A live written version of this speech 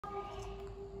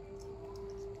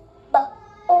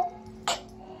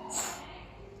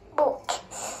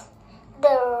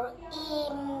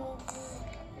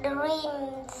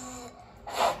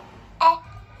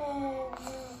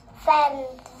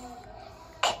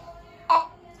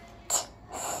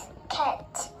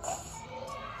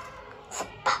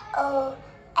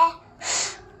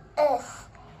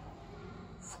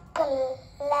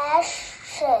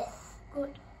splashes.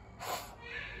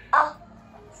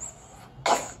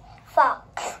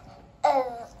 Fox,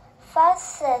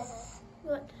 foxes.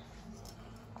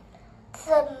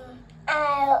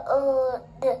 Smiled,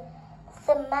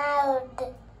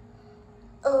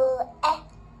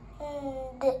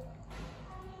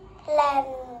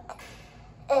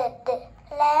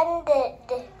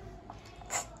 landed,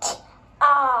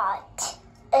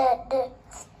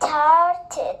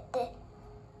 started,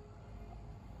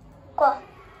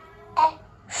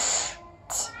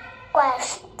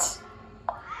 squashed,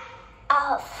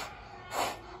 offered,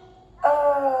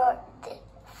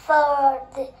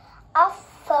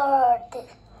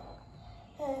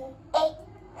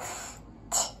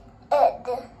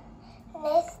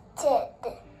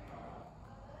 nested,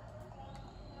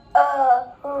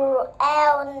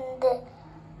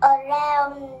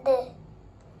 around,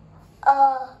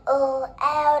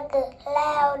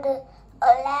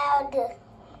 allowed,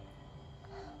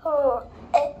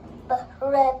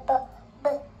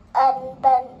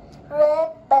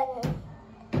 ribbon,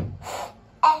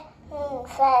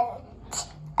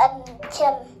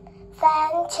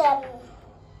 phantom,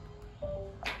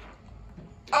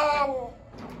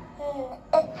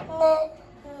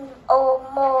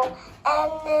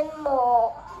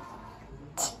 animal,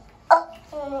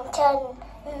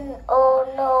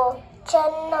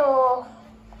 channel,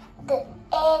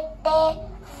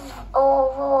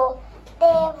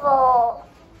 devil,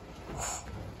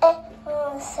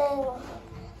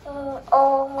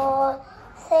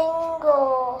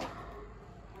 single,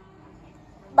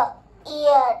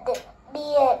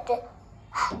 beard,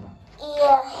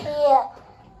 ear, here,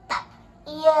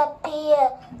 ear,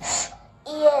 pear,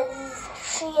 ears,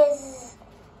 shears,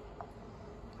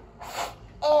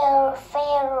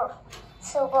 fair,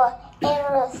 square,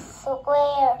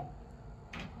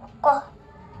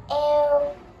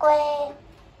 square,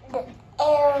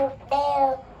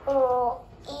 there,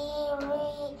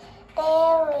 eerie,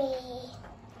 dairy,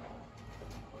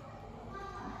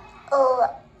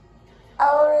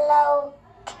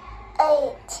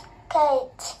 locate,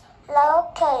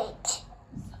 locate,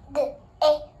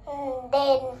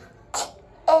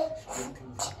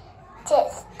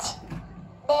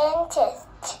 dentist,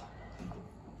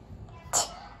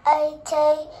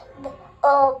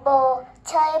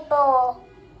 table,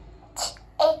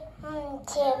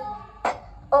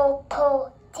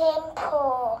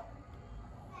 temple,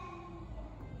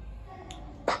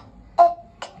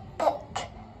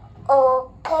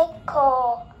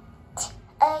 pickle,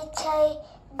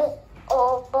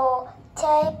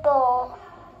 table,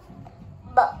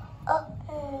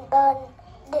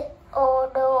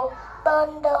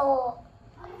 bundle,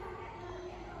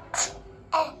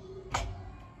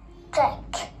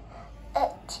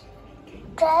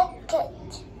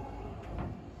 jacket,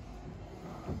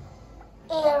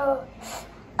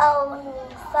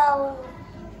 earphone,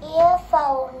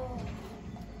 earphone,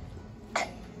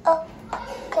 cup,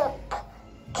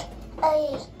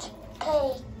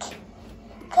 cake,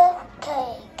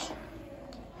 cupcake,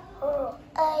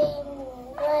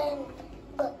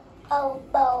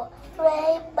 rainbow,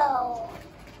 rainbow,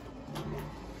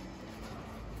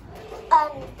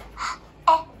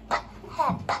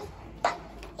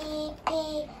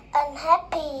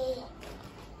 unhappy,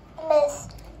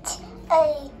 mistake,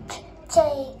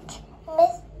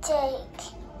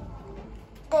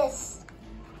 this,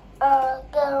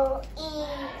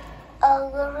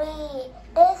 agree,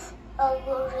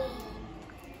 disagree,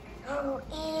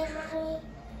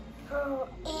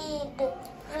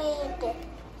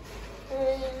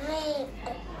 read,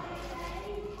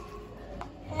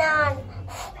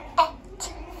 non-fat,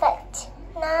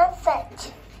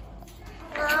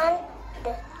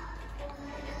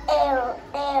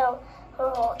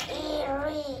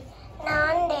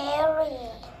 non-dairy,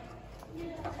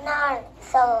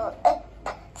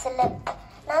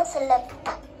 non-slip,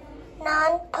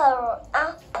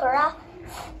 non-profit,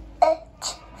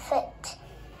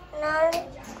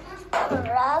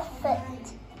 non-profit,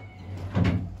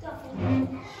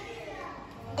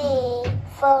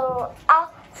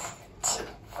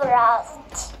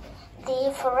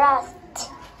 defrost,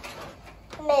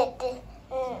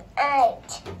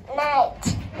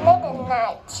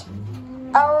 midnight,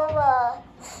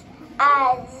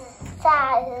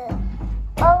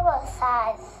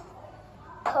 oversize,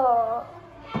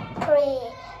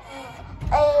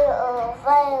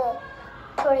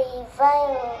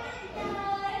 prevail.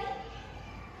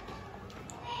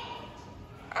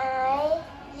 I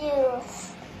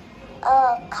use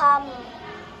a comb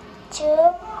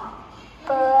to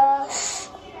brush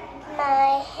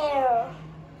my hair.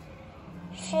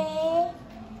 She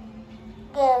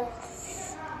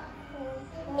gives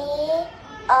me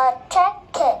a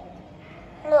jacket.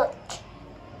 Look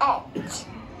at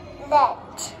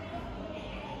that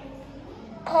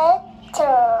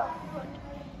picture.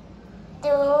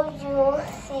 Do you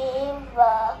see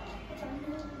the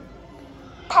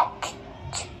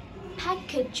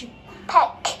package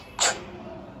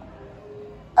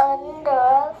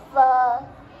under the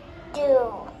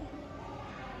dew?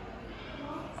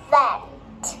 That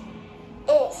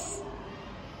is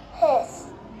his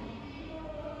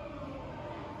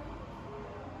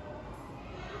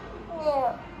new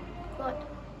What?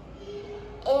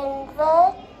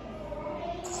 invention.